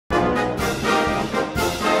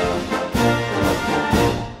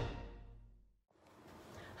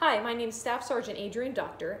Hi, my name is Staff Sergeant Adrienne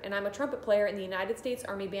Doctor, and I'm a trumpet player in the United States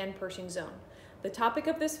Army Band Pershing Zone. The topic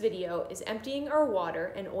of this video is emptying our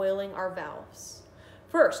water and oiling our valves.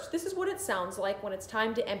 First, this is what it sounds like when it's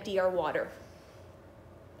time to empty our water.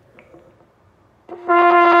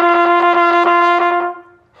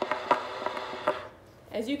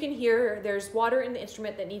 As you can hear, there's water in the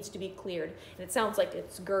instrument that needs to be cleared, and it sounds like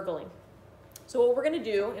it's gurgling. So what we're going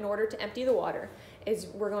to do in order to empty the water is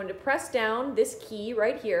we're going to press down this key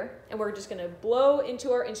right here, and we're just going to blow into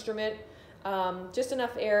our instrument just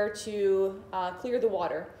enough air to clear the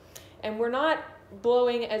water. And we're not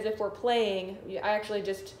blowing as if we're playing. I actually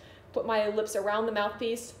just put my lips around the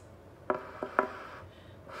mouthpiece,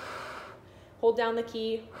 hold down the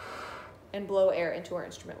key, and blow air into our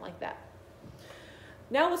instrument like that.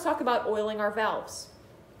 Now let's talk about oiling our valves.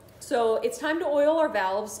 So it's time to oil our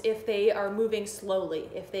valves if they are moving slowly.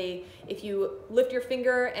 If you lift your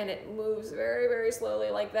finger and it moves very, very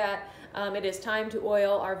slowly like that, it is time to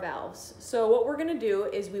oil our valves. So what we're going to do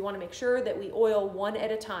is we want to make sure that we oil one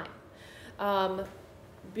at a time.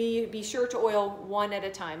 Be sure to oil one at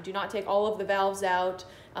a time. Do not take all of the valves out.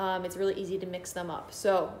 It's really easy to mix them up.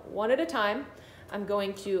 So one at a time, I'm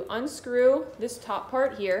going to unscrew this top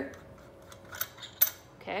part here.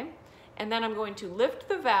 Okay. And then I'm going to lift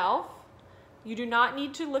the valve. You do not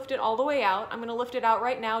need to lift it all the way out. I'm going to lift it out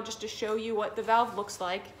right now just to show you what the valve looks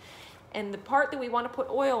like. And the part that we want to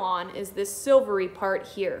put oil on is this silvery part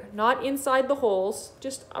here. Not inside the holes,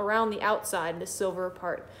 just around the outside, the silver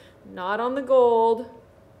part. Not on the gold,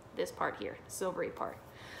 this part here, the silvery part.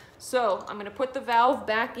 So I'm going to put the valve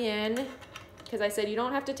back in, because I said you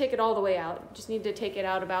don't have to take it all the way out. You just need to take it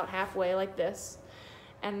out about halfway like this.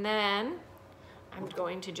 And then I'm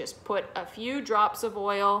going to just put a few drops of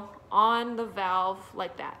oil on the valve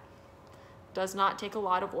like that. Does not take a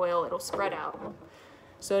lot of oil, it'll spread out.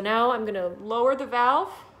 So now I'm going to lower the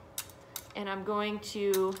valve and I'm going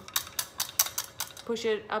to push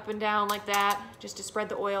it up and down like that just to spread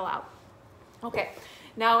the oil out. Okay,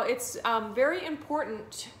 now it's very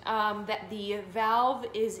important that the valve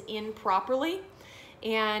is in properly.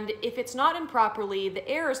 And if it's not in properly, the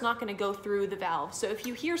air is not going to go through the valve. So if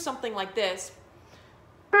you hear something like this,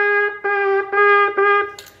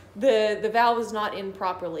 the valve is not in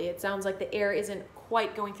properly. It sounds like the air isn't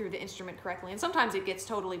quite going through the instrument correctly, and sometimes it gets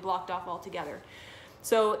totally blocked off altogether.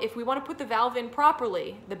 So if we want to put the valve in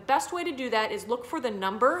properly, the best way to do that is look for the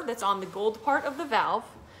number that's on the gold part of the valve.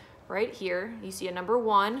 Right here, you see a number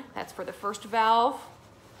 1. That's for the first valve.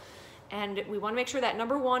 And we want to make sure that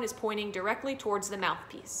number 1 is pointing directly towards the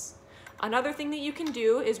mouthpiece. Another thing that you can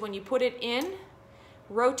do is when you put it in,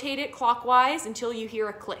 rotate it clockwise until you hear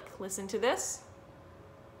a click. Listen to this.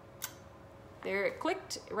 There, it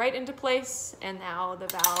clicked right into place, and now the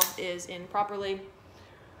valve is in properly.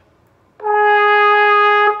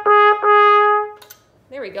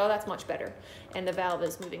 There we go, that's much better. And the valve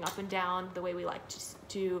is moving up and down the way we like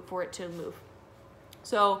for it to move.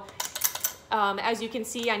 So as you can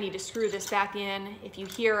see, I need to screw this back in. If you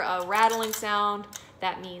hear a rattling sound,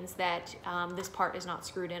 that means that this part is not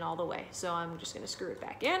screwed in all the way. So I'm just going to screw it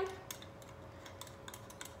back in.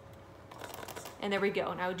 And there we go.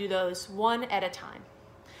 And I would do those one at a time.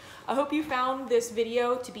 I hope you found this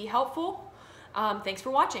video to be helpful. Thanks for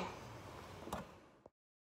watching.